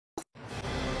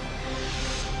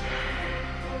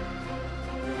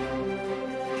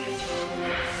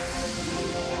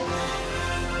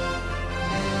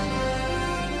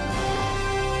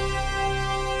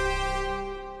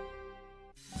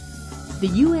The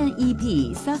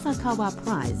UNEP Sasakawa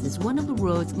Prize is one of the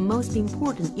world's most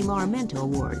important environmental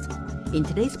awards. In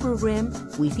today's program,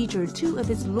 we feature two of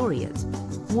its laureates.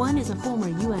 One is a former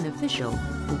UN official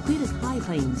who quit his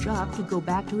high-paying job to go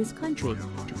back to his country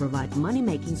to provide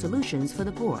money-making solutions for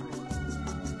the poor.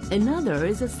 Another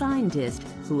is a scientist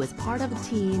who was part of a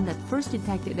team that first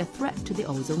detected a threat to the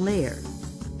ozone layer.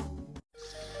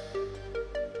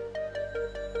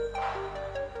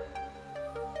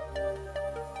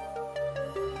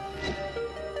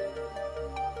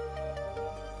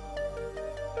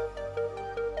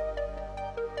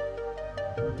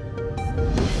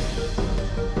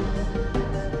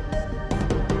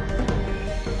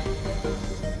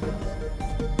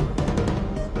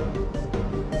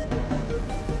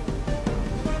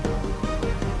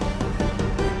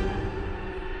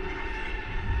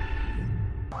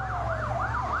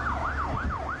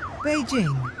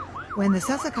 Beijing. When the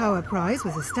Sasakawa Prize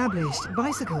was established,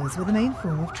 bicycles were the main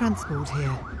form of transport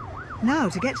here. Now,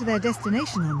 to get to their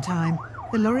destination on time,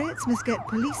 the laureates must get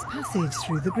police passage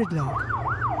through the gridlock.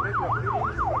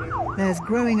 There's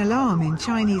growing alarm in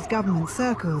Chinese government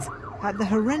circles at the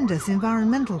horrendous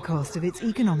environmental cost of its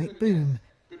economic boom.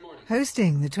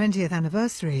 Hosting the 20th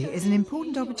anniversary is an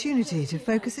important opportunity to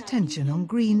focus attention on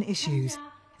green issues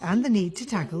and the need to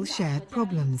tackle shared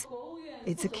problems.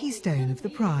 It's a keystone of the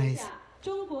prize.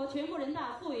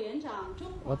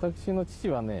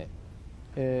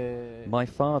 My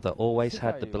father always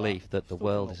had the belief that the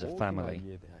world is a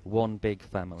family, one big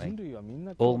family.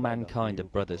 All mankind are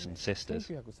brothers and sisters.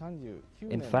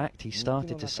 In fact, he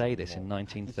started to say this in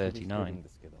 1939.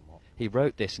 He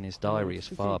wrote this in his diary as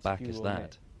far back as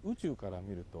that.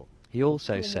 He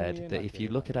also said that if you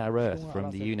look at our Earth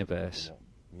from the universe,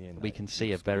 we can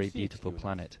see a very beautiful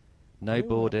planet. No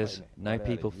borders, no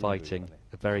people fighting,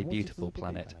 a very beautiful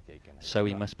planet. So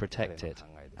we must protect it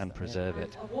and preserve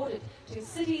it.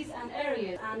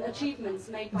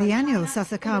 The annual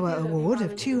Sasakawa Award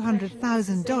of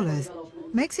 $200,000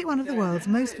 makes it one of the world's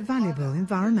most valuable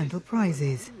environmental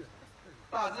prizes.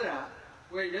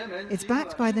 It's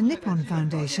backed by the Nippon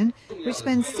Foundation, which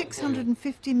spends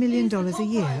 $650 million a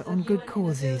year on good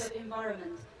causes.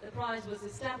 The prize was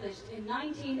established in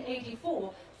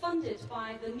 1984, funded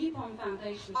by the Nippon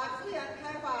Foundation.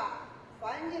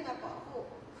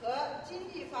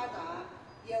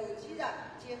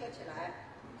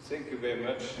 Thank you very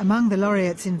much. Among the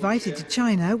laureates invited to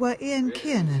China were Ian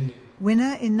Kiernan,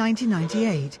 winner in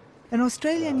 1998, an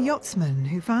Australian yachtsman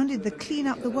who founded the Clean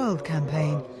Up the World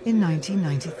campaign in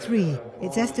 1993.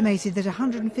 It's estimated that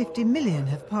 150 million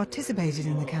have participated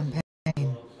in the campaign.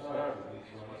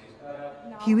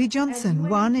 Huey Johnson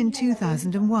won in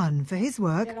 2001 for his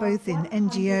work both in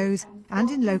NGOs and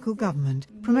in local government,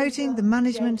 promoting the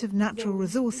management of natural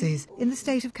resources in the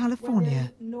state of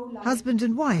California. Husband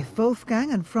and wife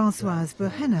Wolfgang and Françoise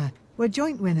Bourhenner were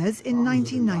joint winners in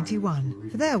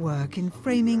 1991 for their work in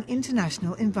framing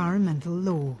international environmental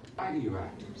law.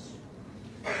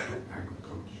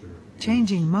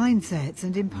 Changing mindsets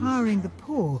and empowering the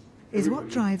poor is what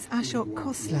drives Ashok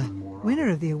Khosla, winner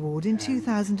of the award in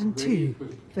 2002,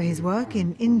 for his work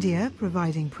in India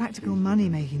providing practical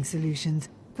money-making solutions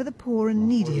for the poor and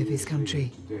needy of his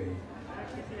country.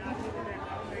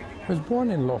 I was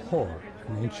born in Lahore,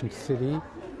 an ancient city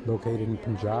located in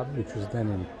Punjab, which was then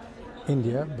in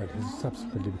India, but has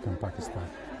subsequently become Pakistan.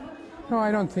 No,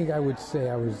 I don't think I would say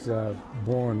I was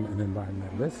born an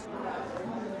environmentalist.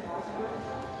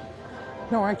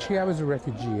 No, actually, I was a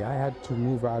refugee. I had to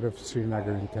move out of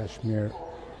Srinagar in Kashmir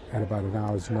at about an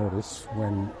hour's notice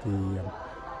when the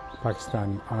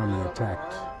Pakistan army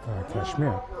attacked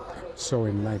Kashmir. So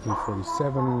in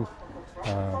 1947,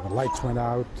 the lights went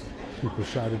out, people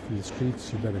shouted from the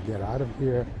streets, "You better get out of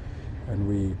here," and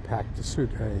we packed a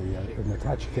suit, an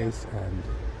attache case, and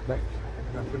left.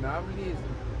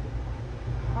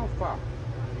 How far?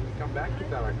 You come back to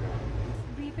Tarakan.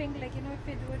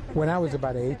 When I was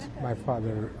about 8, my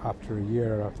father, after a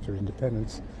year after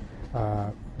independence,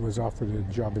 was offered a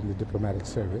job in the diplomatic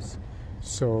service.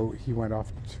 So he went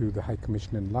off to the High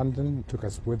Commission in London, took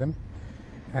us with him,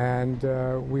 and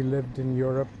we lived in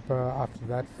Europe after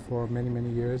that for many, many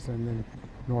years, and in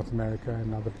North America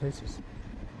and other places.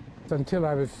 Until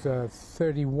I was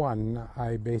 31,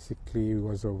 I basically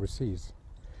was overseas.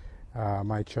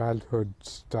 My childhood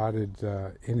started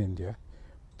in India,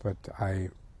 but I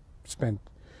spent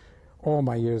all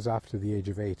my years after the age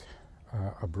of 8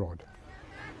 abroad.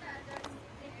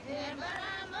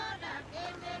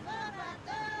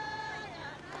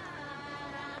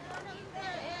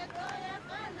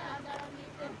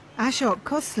 Ashok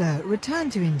Khosla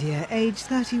returned to India aged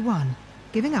 31,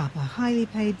 giving up a highly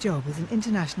paid job as an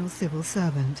international civil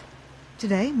servant.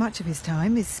 Today, much of his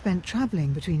time is spent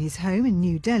travelling between his home in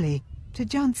New Delhi to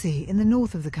Jhansi in the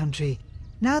north of the country,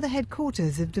 now the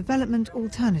headquarters of Development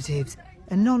Alternatives,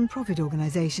 a non-profit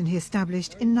organisation he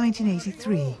established in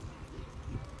 1983.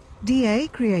 DA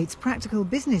creates practical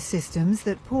business systems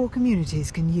that poor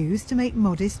communities can use to make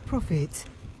modest profits.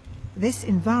 This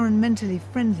environmentally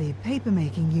friendly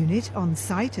paper-making unit on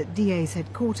site at DA's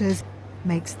headquarters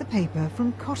makes the paper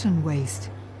from cotton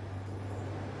waste.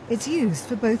 It's used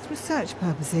for both research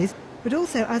purposes, but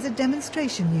also as a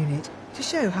demonstration unit to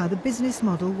show how the business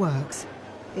model works.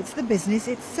 It's the business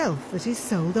itself that is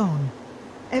sold on.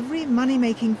 Every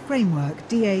money-making framework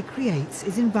DA creates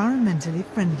is environmentally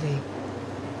friendly.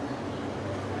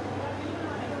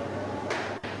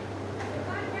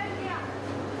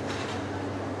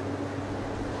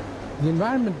 The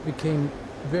environment became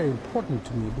very important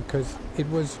to me because it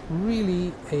was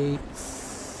really a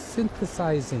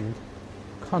synthesizing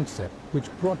concept which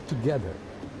brought together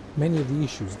many of the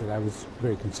issues that I was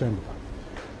very concerned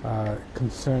about.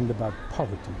 Concerned about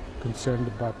poverty, concerned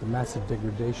about the massive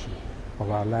degradation of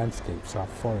our landscapes, our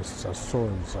forests, our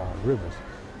soils, our rivers.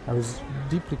 I was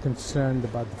deeply concerned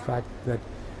about the fact that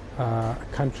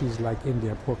countries like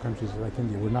India, poor countries like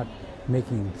India, were not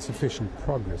making sufficient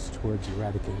progress towards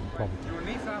eradicating poverty.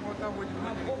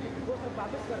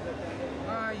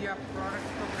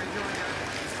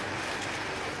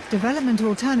 Development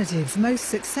Alternatives' most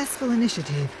successful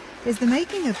initiative is the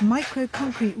making of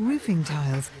micro-concrete roofing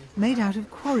tiles made out of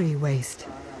quarry waste.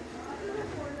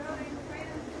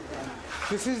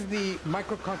 This is the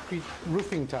micro-concrete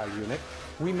roofing tile unit.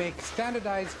 We make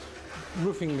standardized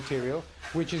roofing material,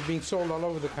 which is being sold all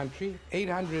over the country.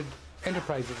 800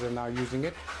 enterprises are now using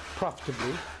it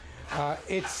profitably.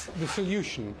 It's the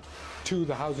solution to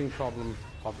the housing problem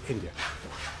of India.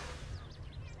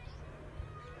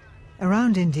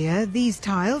 Around India, these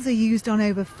tiles are used on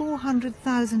over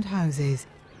 400,000 houses.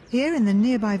 Here in the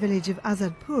nearby village of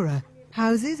Azadpura,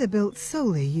 houses are built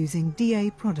solely using DA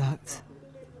products.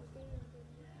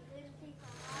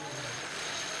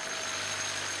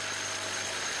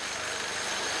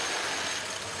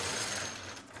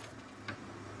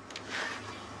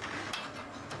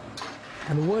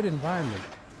 And the word environment,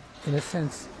 in a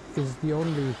sense, is the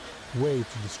only way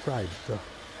to describe the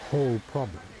whole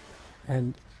problem.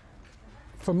 And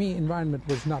for me, environment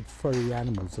was not furry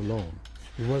animals alone.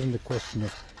 It wasn't a question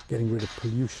of getting rid of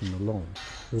pollution alone.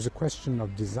 It was a question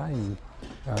of designing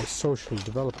social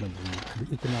development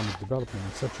and economic development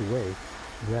in such a way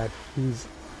that these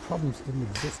problems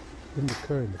didn't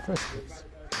occur in the first place.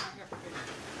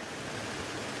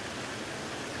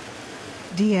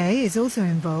 DA is also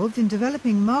involved in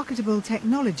developing marketable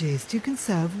technologies to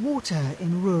conserve water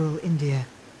in rural India.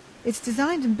 It's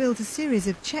designed and built a series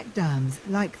of check dams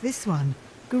like this one,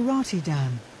 Gurati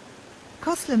Dam.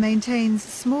 Khosla maintains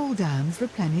small dams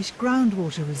replenish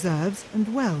groundwater reserves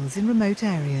and wells in remote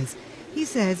areas. He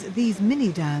says these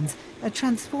mini dams are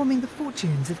transforming the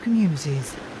fortunes of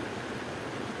communities.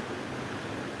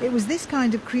 It was this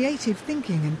kind of creative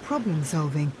thinking and problem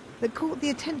solving that caught the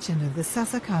attention of the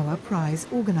Sasakawa Prize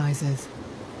organisers.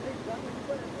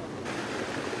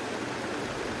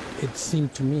 It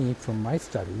seemed to me from my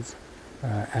studies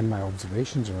and my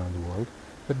observations around the world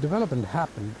that development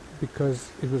happened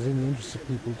because it was in the interest of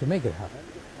people to make it happen.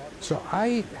 So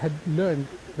I had learned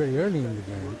very early in the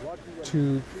game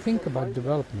to think about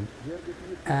development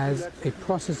as a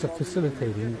process of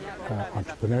facilitating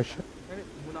entrepreneurship,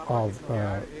 of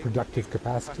productive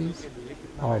capacities,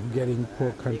 of getting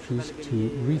poor countries to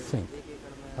rethink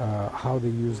how they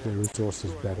use their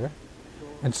resources better.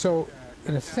 And so,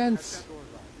 in a sense,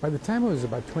 by the time I was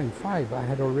about 25, I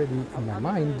had already in my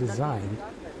mind designed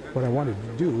what I wanted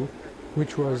to do,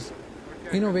 which was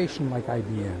innovation like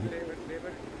IBM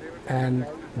and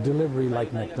delivery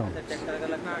like McDonald's.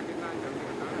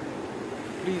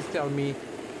 Please tell me,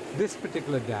 this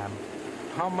particular dam,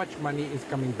 how much money is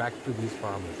coming back to these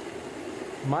farmers?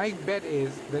 My bet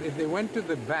is that if they went to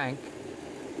the bank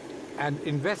and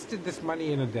invested this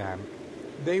money in a dam,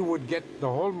 they would get the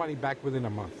whole money back within a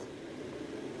month.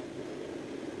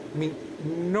 I mean,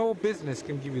 no business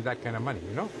can give you that kind of money,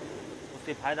 you know?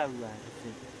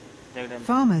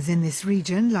 Farmers in this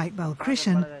region, like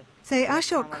Balkrishan, say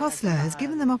Ashok Khosla has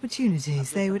given them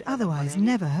opportunities they would otherwise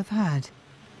never have had.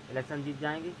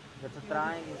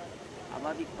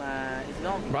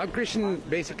 Balkrishan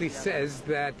basically says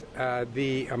that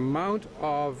the amount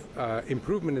of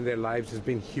improvement in their lives has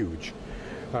been huge.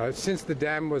 Since the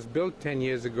dam was built 10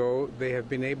 years ago, they have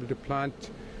been able to plant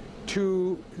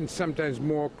 2 and sometimes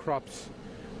more crops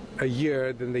a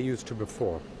year than they used to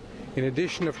before. In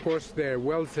addition, of course, their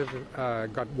wells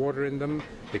have got water in them.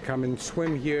 They come and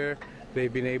swim here.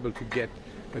 they've been able to get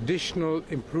additional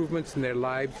improvements in their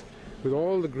lives with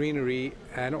all the greenery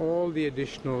and all the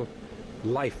additional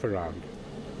life around,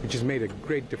 which has made a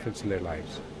great difference in their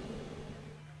lives.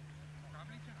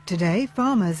 Today,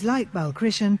 farmers like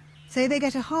Balkrishan say they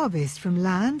get a harvest from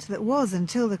land that was,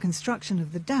 until the construction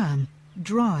of the dam,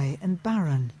 dry and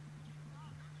barren.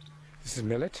 This is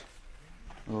millet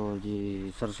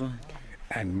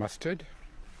and mustard.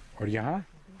 Or yahan?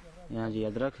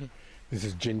 This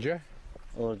is ginger.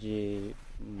 Haldi.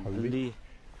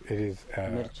 It is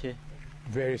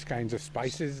various kinds of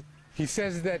spices. He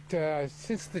says that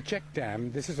since the check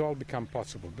dam, this has all become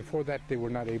possible. Before that, they were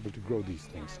not able to grow these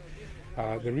things.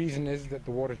 The reason is that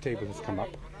the water table has come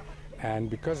up, and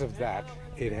because of that,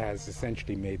 it has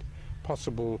essentially made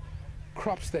possible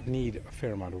crops that need a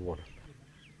fair amount of water.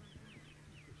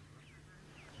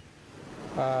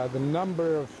 The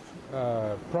number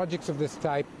of projects of this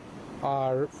type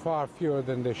are far fewer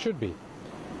than there should be.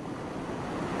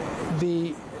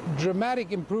 The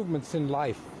dramatic improvements in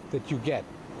life that you get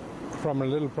from a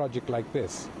little project like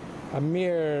this, a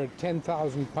mere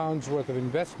 £10,000 worth of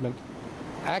investment,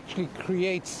 actually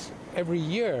creates every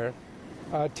year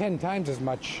 10 times as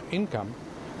much income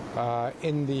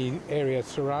in the area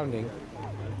surrounding.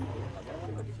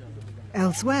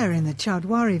 Elsewhere in the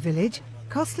Chowdhuari village,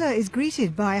 Khosla is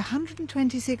greeted by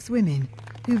 126 women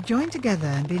who've joined together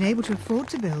and been able to afford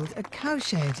to build a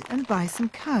cowshed and buy some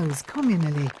cows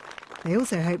communally. They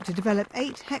also hope to develop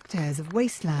 8 hectares of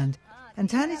wasteland and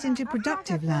turn it into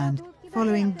productive land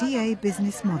following DA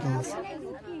business models.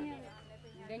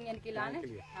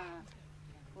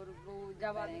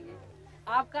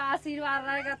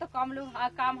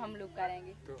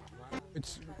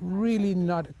 It's really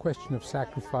not a question of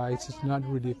sacrifice. It's not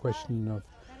really a question of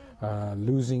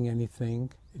losing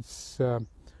anything. It's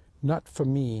not for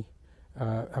me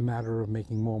a matter of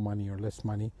making more money or less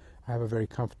money. I have a very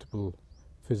comfortable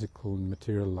physical and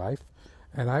material life,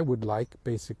 and I would like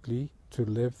basically to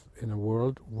live in a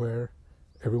world where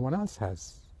everyone else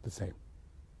has the same.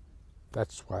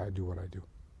 That's why I do what I do.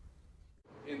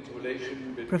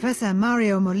 Professor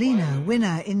Mario Molina,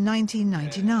 winner in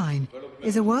 1999,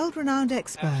 is a world-renowned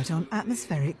expert on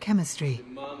atmospheric chemistry.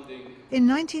 In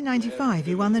 1995,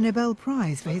 he won the Nobel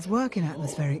Prize for his work in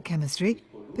atmospheric chemistry,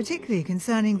 particularly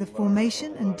concerning the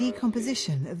formation and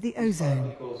decomposition of the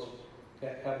ozone.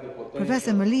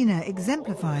 Professor Molina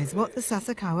exemplifies what the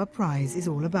Sasakawa Prize is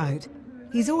all about.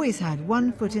 He's always had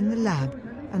one foot in the lab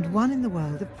and one in the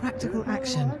world of practical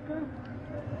action.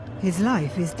 His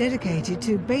life is dedicated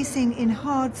to basing in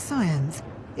hard science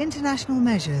international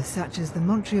measures such as the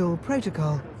Montreal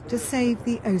Protocol to save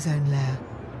the ozone layer.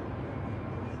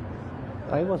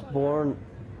 I was born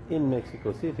in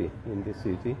Mexico City, in this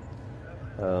city,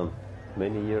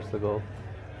 many years ago.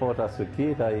 But as a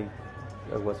kid, I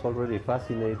was already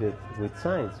fascinated with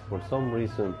science. For some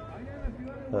reason,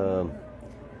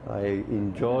 I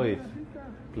enjoyed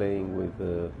playing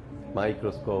with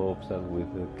microscopes and with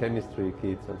chemistry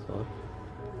kits and so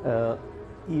on.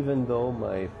 Even though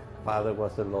my father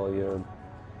was a lawyer,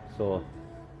 so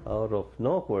out of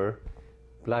nowhere,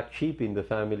 black sheep in the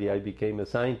family, I became a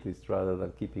scientist rather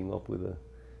than keeping up with the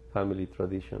family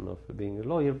tradition of being a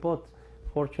lawyer. But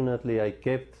fortunately, I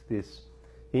kept this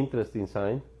interest in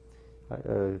science,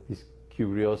 this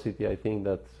curiosity, I think,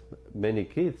 that many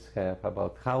kids have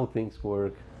about how things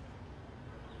work.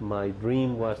 My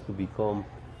dream was to become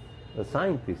a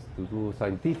scientist, to do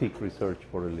scientific research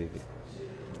for a living.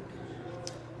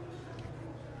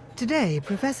 Today,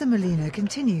 Professor Molina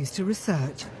continues to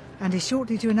research and is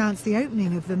shortly to announce the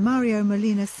opening of the Mario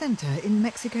Molina Center in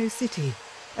Mexico City,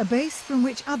 a base from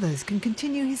which others can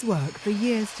continue his work for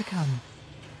years to come.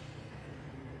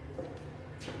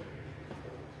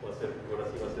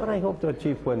 What I hope to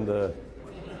achieve when the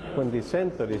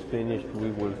center is finished,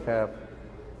 we will have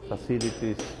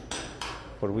facilities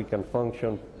where we can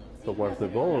function towards the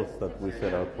goals that we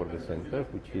set out for the center,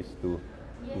 which is to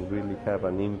really have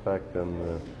an impact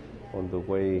on the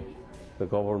way the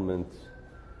government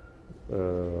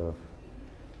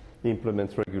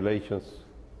implements regulations,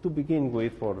 to begin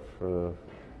with for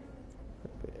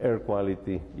air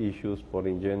quality issues, but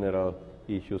in general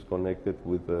issues connected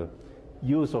with the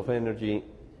use of energy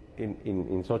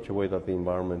in such a way that the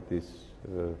environment is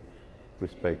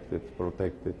respected,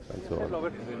 protected, and so on.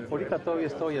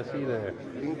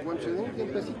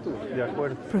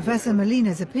 Professor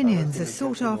Molina's opinions are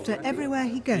sought after everywhere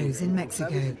he goes in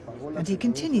Mexico, and he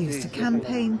continues to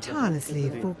campaign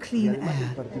tirelessly for clean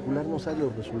air.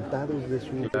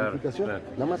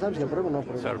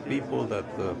 There are people that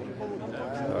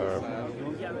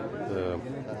are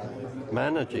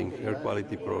managing air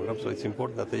quality programs, so it's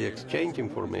important that they exchange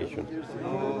information.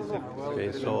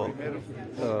 Okay, so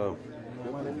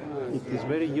it is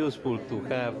very useful to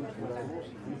have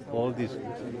all these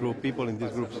people in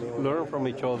these groups learn from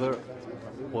each other,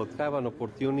 but have an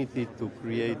opportunity to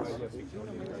create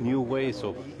new ways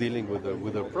of dealing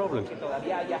with their problems.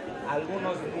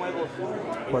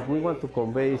 What we want to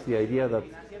convey is the idea that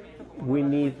we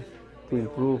need to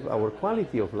improve our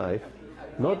quality of life,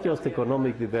 not just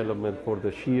economic development for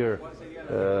the sheer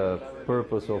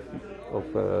purpose of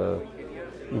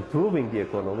improving the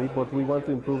economy, but we want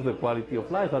to improve the quality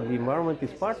of life, and the environment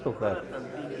is part of that.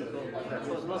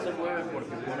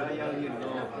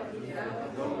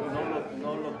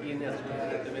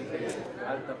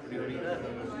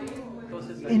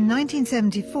 In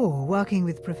 1974, working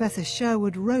with Professor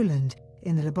Sherwood Rowland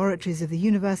in the laboratories of the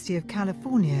University of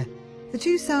California, the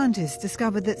two scientists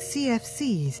discovered that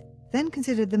CFCs, then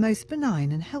considered the most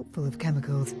benign and helpful of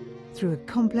chemicals, through a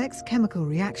complex chemical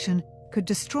reaction, could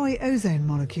destroy ozone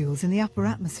molecules in the upper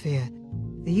atmosphere.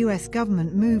 The US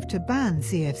government moved to ban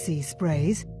CFC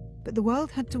sprays, but the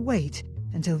world had to wait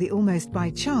until the almost by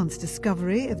chance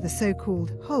discovery of the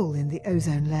so-called hole in the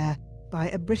ozone layer by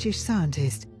a British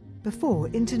scientist before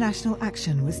international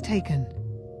action was taken.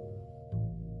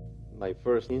 My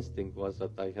first instinct was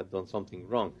that I had done something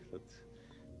wrong, that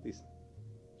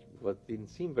but it didn't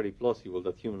seem very plausible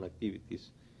that human activities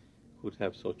could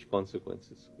have such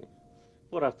consequences.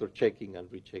 But after checking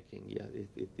and rechecking, yeah,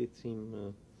 it did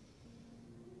seem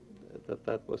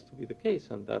that was to be the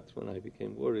case, and that's when I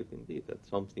became worried indeed that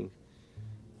something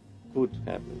could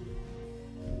happen.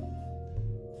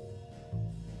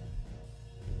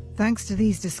 Thanks to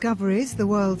these discoveries, the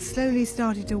world slowly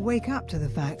started to wake up to the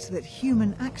fact that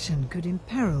human action could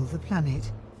imperil the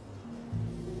planet.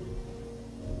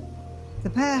 The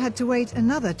pair had to wait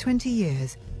another 20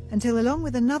 years until, along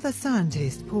with another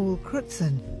scientist, Paul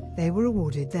Crutzen, they were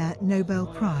awarded their Nobel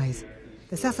Prize.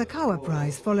 The Sasakawa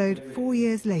Prize followed 4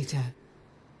 years later.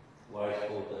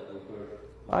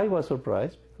 I was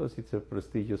surprised because it's a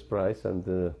prestigious prize,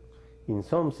 and in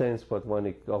some sense what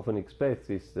one often expects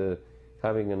is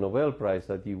having a Nobel Prize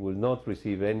that you will not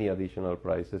receive any additional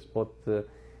prizes, but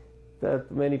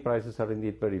that many prizes are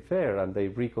indeed very fair, and they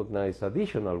recognize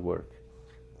additional work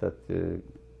that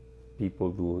people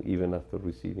do even after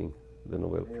receiving the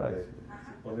Nobel Prize.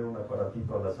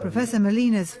 Professor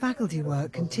Molina's faculty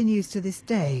work continues to this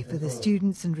day for the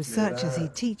students and researchers he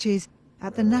teaches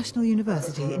at the National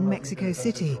University in Mexico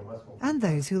City and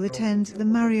those who'll attend the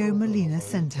Mario Molina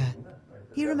Center.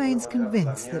 He remains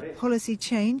convinced that policy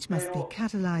change must be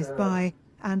catalyzed by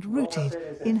and rooted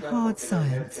in hard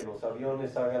science.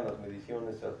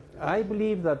 I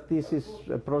believe that this is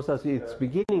a process, it's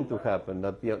beginning to happen,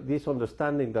 that this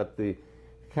understanding that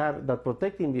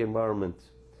protecting the environment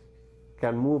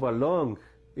can move along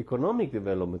economic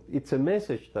development. It's a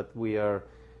message that we are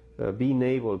being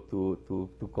able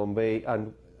to convey,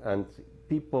 and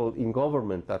people in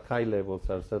government at high levels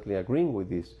are certainly agreeing with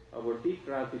this. Our deep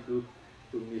gratitude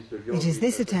to Mr. It is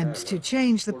this attempt to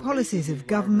change the policies of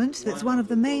government that's one of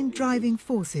the main driving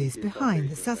forces behind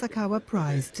the Sasakawa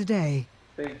Prize today.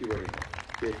 Thank you very much.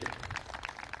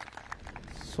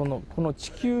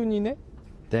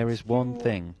 There is one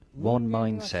thing, one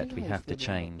mindset we have to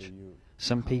change.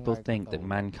 Some people think that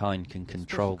mankind can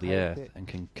control the earth and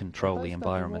can control the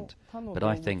environment, but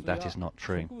I think that is not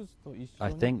true.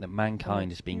 I think that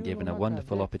mankind is being given a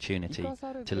wonderful opportunity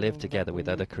to live together with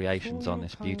other creations on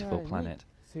this beautiful planet,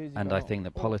 and I think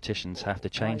that politicians have to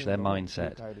change their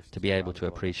mindset to be able to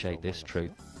appreciate this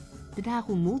truth. The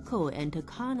Tajumulco and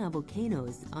Tacana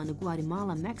volcanoes on the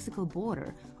Guatemala-Mexico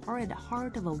border are at the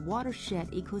heart of a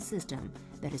watershed ecosystem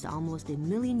that is almost 1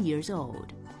 million years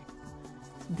old.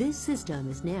 This system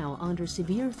is now under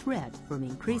severe threat from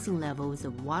increasing levels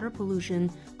of water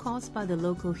pollution caused by the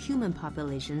local human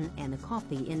population and the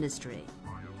coffee industry.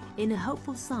 In a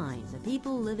hopeful sign, the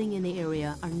people living in the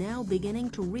area are now beginning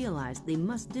to realize they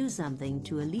must do something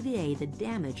to alleviate the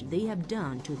damage they have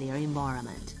done to their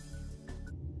environment.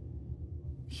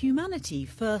 Humanity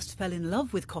first fell in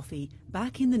love with coffee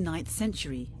back in the 9th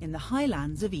century in the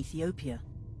highlands of Ethiopia.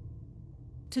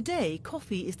 Today,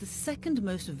 coffee is the second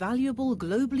most valuable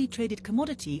globally traded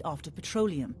commodity after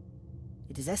petroleum.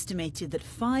 It is estimated that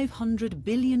 500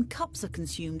 billion cups are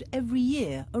consumed every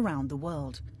year around the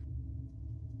world.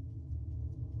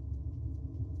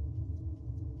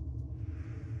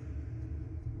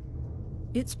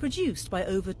 It's produced by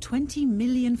over 20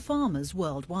 million farmers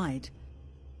worldwide.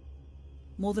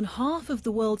 More than half of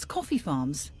the world's coffee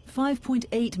farms,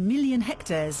 5.8 million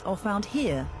hectares, are found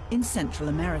here in Central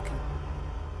America.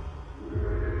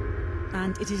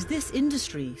 And it is this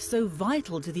industry, so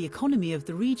vital to the economy of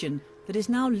the region, that is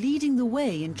now leading the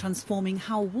way in transforming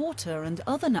how water and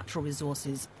other natural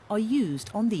resources are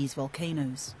used on these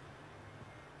volcanoes.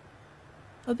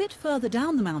 A bit further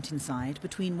down the mountainside,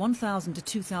 between 1,000 to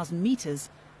 2,000 meters,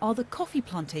 are the coffee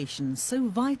plantations so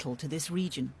vital to this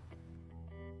region.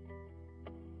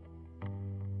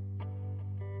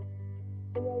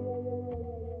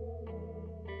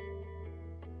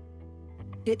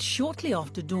 It's shortly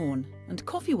after dawn, and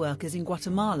coffee workers in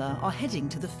Guatemala are heading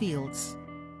to the fields.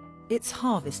 It's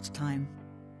harvest time.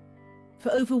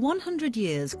 For over 100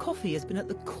 years, coffee has been at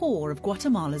the core of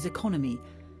Guatemala's economy,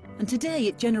 and today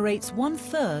it generates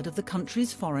 1/3 of the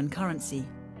country's foreign currency.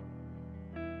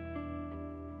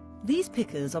 These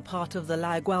pickers are part of the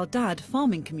La Igualdad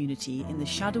farming community in the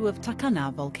shadow of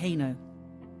Tacaná volcano.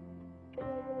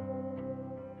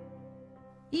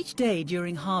 Each day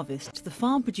during harvest, the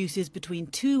farm produces between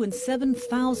 2,000 and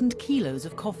 7,000 kilos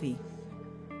of coffee.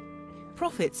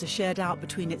 Profits are shared out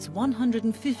between its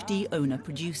 150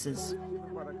 owner-producers.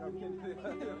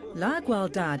 La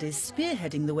Igualdad is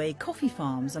spearheading the way coffee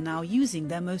farms are now using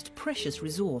their most precious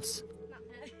resource: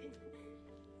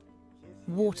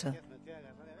 water.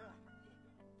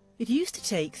 It used to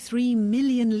take 3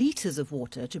 million litres of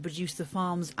water to produce the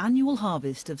farm's annual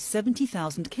harvest of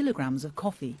 70,000 kilograms of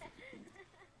coffee.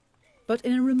 But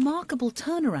in a remarkable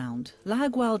turnaround, La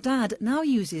Igualdad now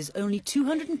uses only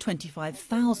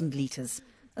 225,000 litres,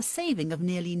 a saving of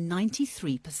nearly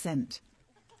 93%.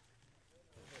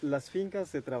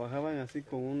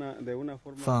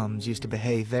 Farms used to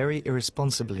behave very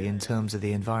irresponsibly in terms of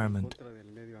the environment.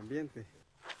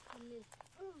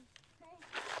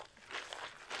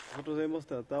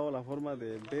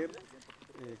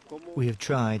 We have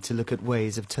tried to look at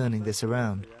ways of turning this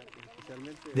around.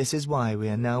 This is why we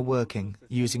are now working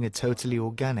using a totally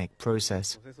organic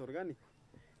process.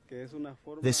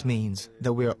 This means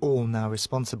that we are all now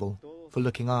responsible for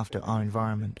looking after our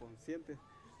environment.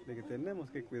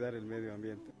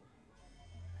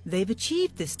 They've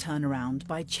achieved this turnaround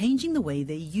by changing the way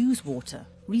they use water,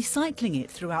 recycling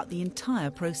it throughout the entire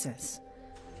process.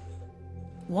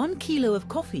 1 kilo of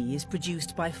coffee is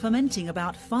produced by fermenting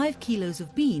about 5 kilos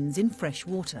of beans in fresh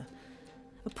water,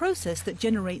 a process that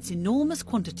generates enormous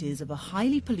quantities of a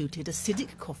highly polluted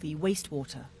acidic coffee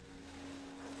wastewater.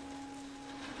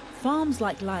 Farms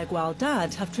like La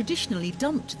Igualdad have traditionally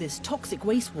dumped this toxic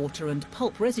wastewater and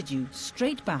pulp residue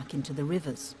straight back into the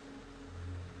rivers.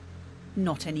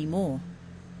 Not anymore.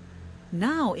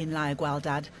 Now in La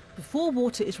Igualdad, before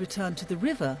water is returned to the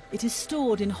river, it is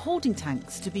stored in holding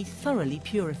tanks to be thoroughly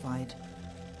purified.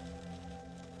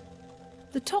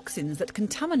 The toxins that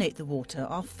contaminate the water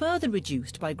are further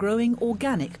reduced by growing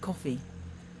organic coffee.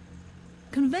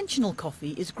 Conventional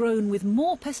coffee is grown with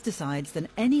more pesticides than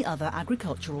any other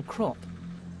agricultural crop.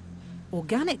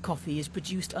 Organic coffee is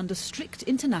produced under strict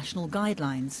international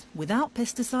guidelines, without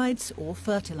pesticides or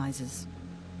fertilizers.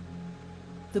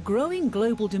 The growing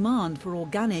global demand for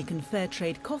organic and fair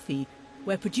trade coffee,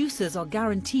 where producers are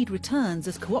guaranteed returns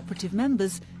as cooperative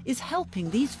members, is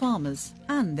helping these farmers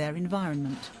and their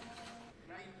environment.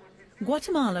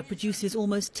 Guatemala produces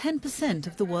almost 10%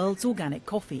 of the world's organic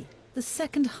coffee, the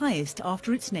second highest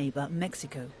after its neighbour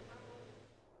Mexico.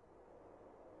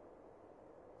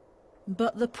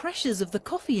 But the pressures of the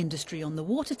coffee industry on the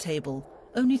water table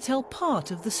only tell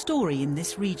part of the story in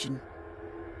this region.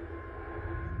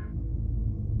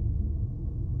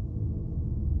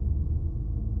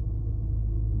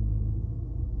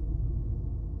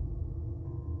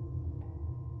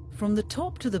 From the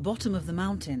top to the bottom of the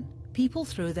mountain, people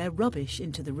throw their rubbish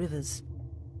into the rivers.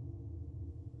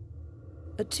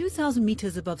 At 2,000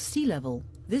 meters above sea level,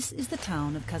 this is the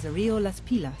town of Caserío Las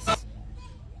Pilas.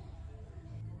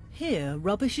 Here,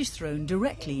 rubbish is thrown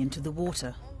directly into the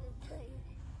water.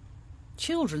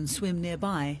 Children swim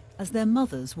nearby as their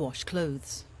mothers wash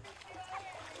clothes.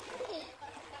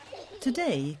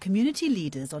 Today, community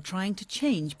leaders are trying to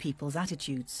change people's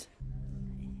attitudes.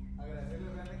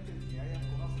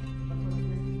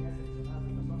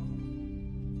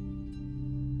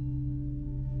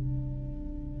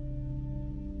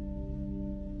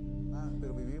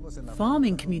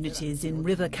 Farming communities in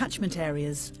river catchment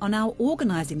areas are now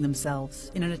organizing themselves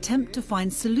in an attempt to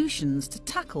find solutions to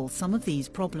tackle some of these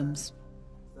problems.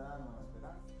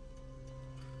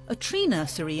 A tree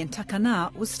nursery in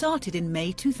Tacaná was started in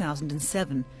May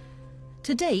 2007.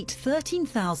 To date,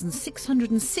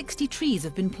 13,660 trees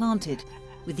have been planted,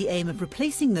 with the aim of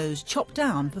replacing those chopped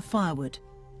down for firewood.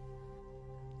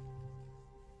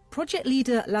 Project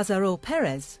leader Lázaro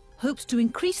Pérez hopes to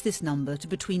increase this number to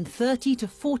between 30 to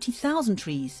 40,000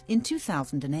 trees in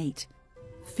 2008.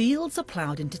 Fields are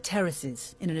ploughed into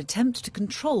terraces in an attempt to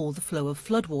control the flow of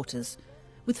floodwaters,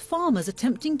 with farmers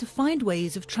attempting to find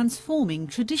ways of transforming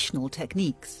traditional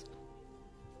techniques.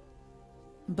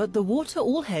 But the water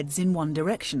all heads in one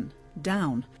direction,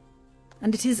 down.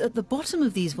 And it is at the bottom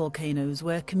of these volcanoes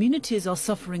where communities are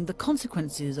suffering the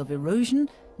consequences of erosion,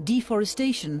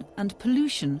 deforestation and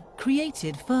pollution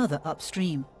created further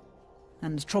upstream.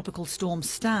 And Tropical Storm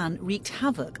Stan wreaked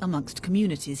havoc amongst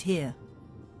communities here.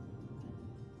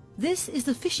 This is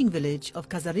the fishing village of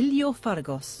Casarillo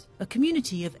Fargos, a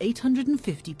community of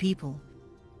 850 people.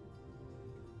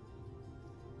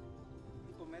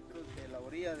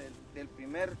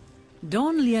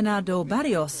 Don Leonardo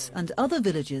Barrios and other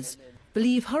villagers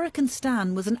believe Hurricane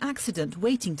Stan was an accident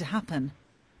waiting to happen,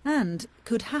 and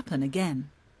could happen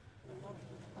again.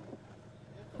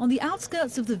 On the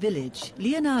outskirts of the village,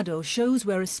 Leonardo shows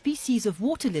where a species of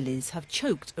water lilies have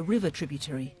choked a river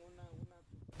tributary.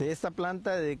 This plant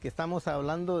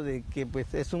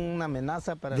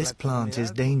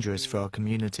is dangerous for our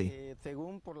community.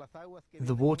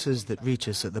 The waters that reach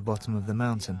us at the bottom of the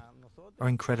mountain are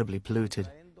incredibly polluted,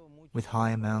 with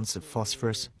high amounts of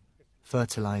phosphorus,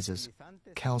 fertilizers,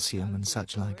 calcium and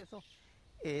such like.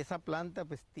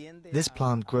 This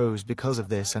plant grows because of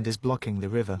this and is blocking the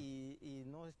river.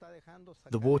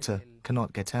 The water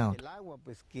cannot get out.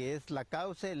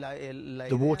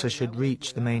 The water should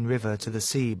reach the main river to the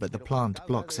sea, but the plant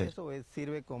blocks it. The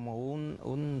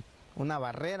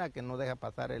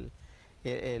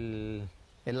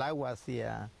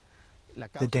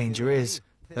danger is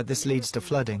that this leads to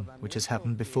flooding, which has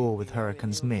happened before with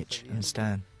hurricanes Mitch and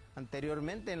Stan.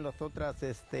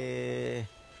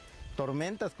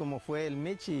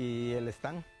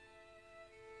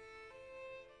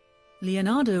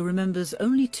 Leonardo remembers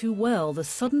only too well the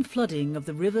sudden flooding of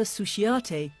the river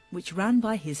Susciate, which ran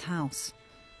by his house.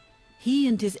 He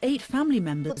and his 8 family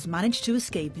members managed to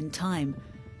escape in time,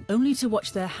 only to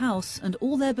watch their house and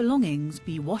all their belongings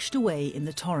be washed away in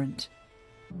the torrent.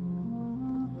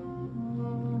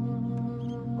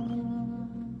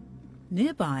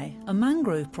 Nearby, a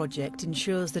mangrove project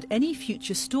ensures that any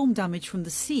future storm damage from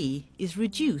the sea is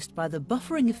reduced by the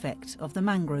buffering effect of the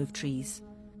mangrove trees.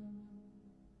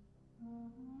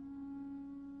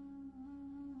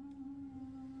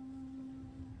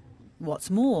 What's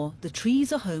more, the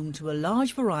trees are home to a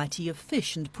large variety of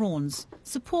fish and prawns,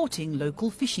 supporting local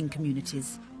fishing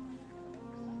communities.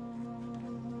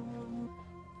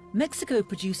 Mexico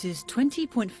produces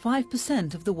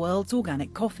 20.5% of the world's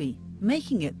organic coffee,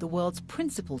 making it the world's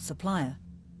principal supplier.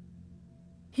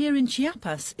 Here in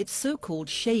Chiapas, it's so-called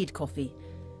shade coffee.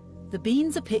 The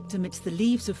beans are picked amidst the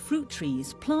leaves of fruit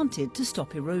trees planted to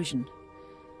stop erosion.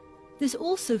 This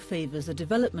also favours the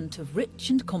development of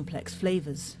rich and complex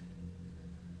flavours.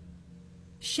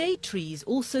 Shade trees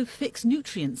also fix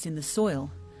nutrients in the soil.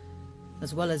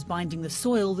 As well as binding the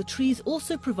soil, the trees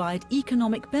also provide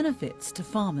economic benefits to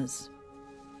farmers.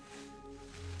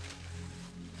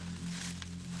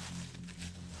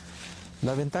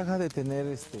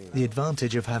 The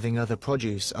advantage of having other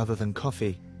produce other than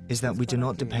coffee is that we do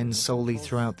not depend solely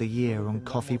throughout the year on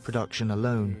coffee production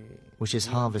alone, which is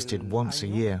harvested once a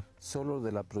year.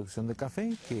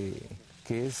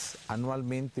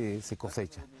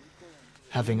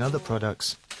 Having other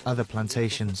products, other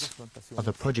plantations,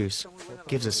 other produce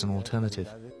gives us an alternative.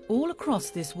 All across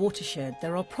this watershed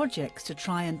there are projects to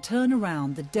try and turn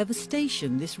around the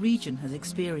devastation this region has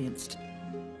experienced.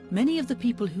 Many of the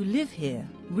people who live here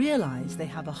realize they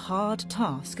have a hard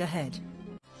task ahead.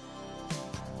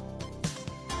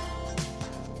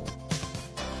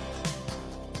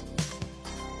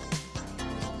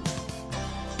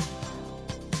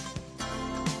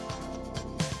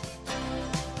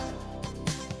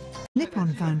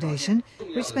 Nippon Foundation,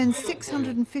 which spends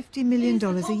 $650 million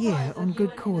a year on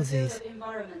good causes.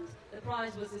 The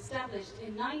prize was established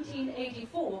in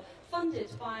 1984, funded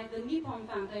by the Nippon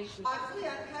Foundation.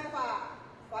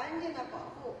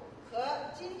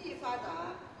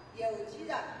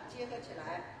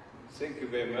 Thank you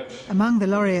very much. Among the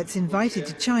laureates invited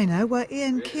to China were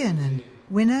Ian Kiernan,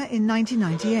 winner in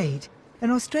 1998, an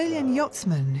Australian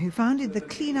yachtsman who founded the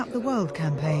Clean Up the World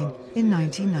campaign in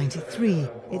 1993.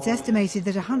 It's estimated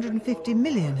that 150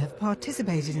 million have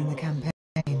participated in the campaign.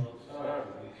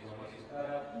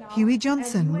 Huey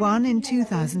Johnson won in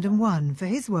 2001 for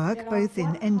his work both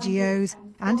in NGOs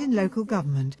and in local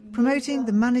government, promoting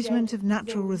the management of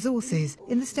natural resources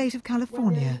in the state of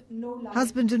California.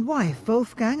 Husband and wife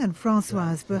Wolfgang and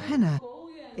Françoise Berhenner,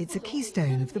 it's a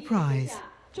keystone of the prize.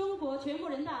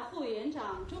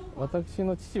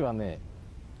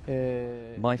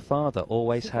 My father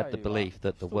always had the belief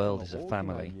that the world is a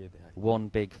family, one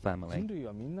big family.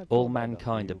 All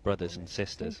mankind are brothers and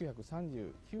sisters.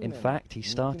 In fact, he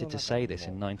started to say this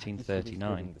in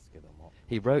 1939.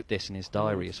 He wrote this in his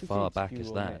diary as far back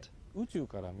as that.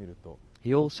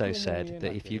 He also said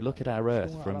that if you look at our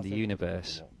Earth from the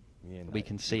universe, we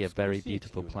can see a very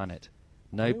beautiful planet.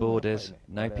 No borders,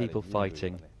 no people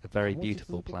fighting, a very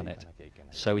beautiful planet.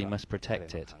 So we must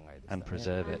protect it and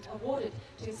preserve it.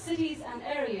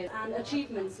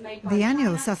 The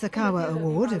annual Sasakawa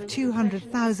Award of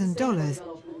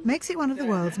 $200,000 makes it one of the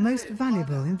world's most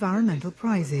valuable environmental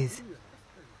prizes.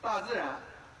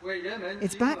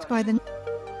 It's backed by the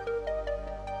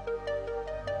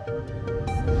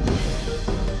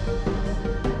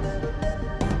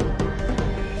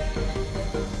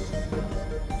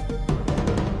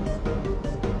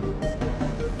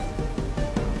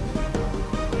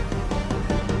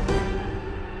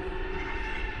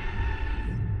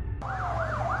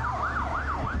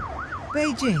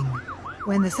Beijing.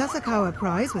 When the Sasakawa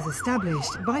Prize was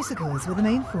established, bicycles were the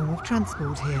main form of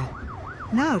transport here.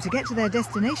 Now, to get to their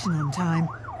destination on time,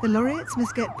 the laureates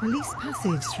must get police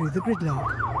passage through the gridlock.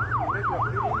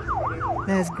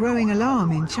 There's growing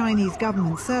alarm in Chinese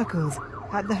government circles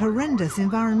at the horrendous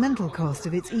environmental cost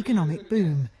of its economic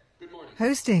boom.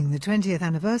 Hosting the 20th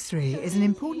anniversary is an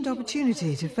important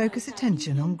opportunity to focus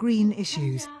attention on green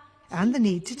issues and the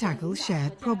need to tackle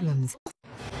shared problems.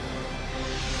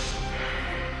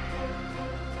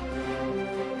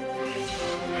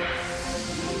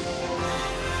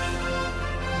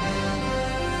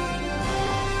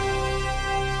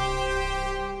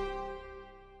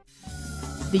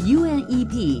 The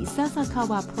UNEP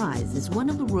Sasakawa Prize is one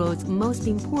of the world's most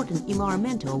important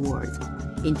environmental awards.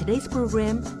 In today's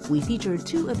program, we feature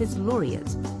two of its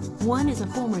laureates. One is a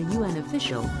former UN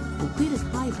official who quit his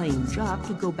high-paying job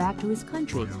to go back to his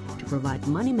country to provide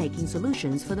money-making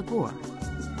solutions for the poor.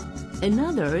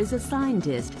 Another is a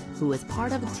scientist who was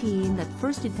part of a team that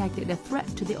first detected a threat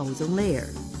to the ozone layer.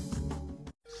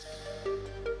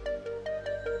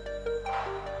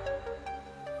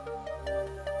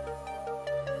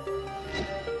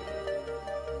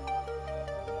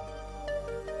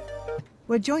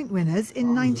 were joint winners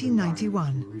in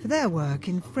 1991 for their work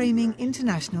in framing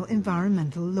international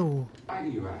environmental law.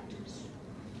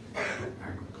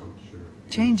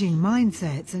 Changing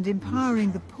mindsets and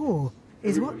empowering the poor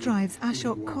is what drives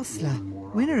Ashok Khosla,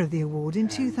 winner of the award in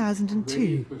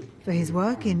 2002, for his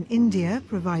work in India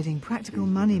providing practical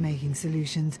money-making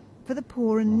solutions for the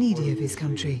poor and needy of his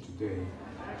country.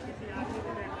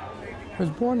 I was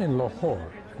born in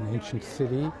Lahore, an ancient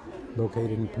city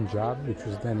located in Punjab, which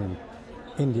was then in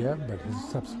India, but has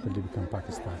subsequently become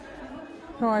Pakistan.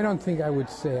 No, I don't think I would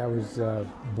say I was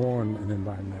born an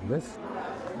environmentalist.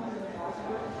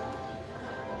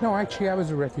 No, actually I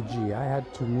was a refugee. I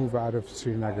had to move out of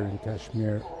Srinagar in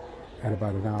Kashmir at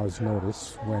about an hour's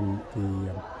notice when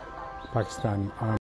the Pakistan army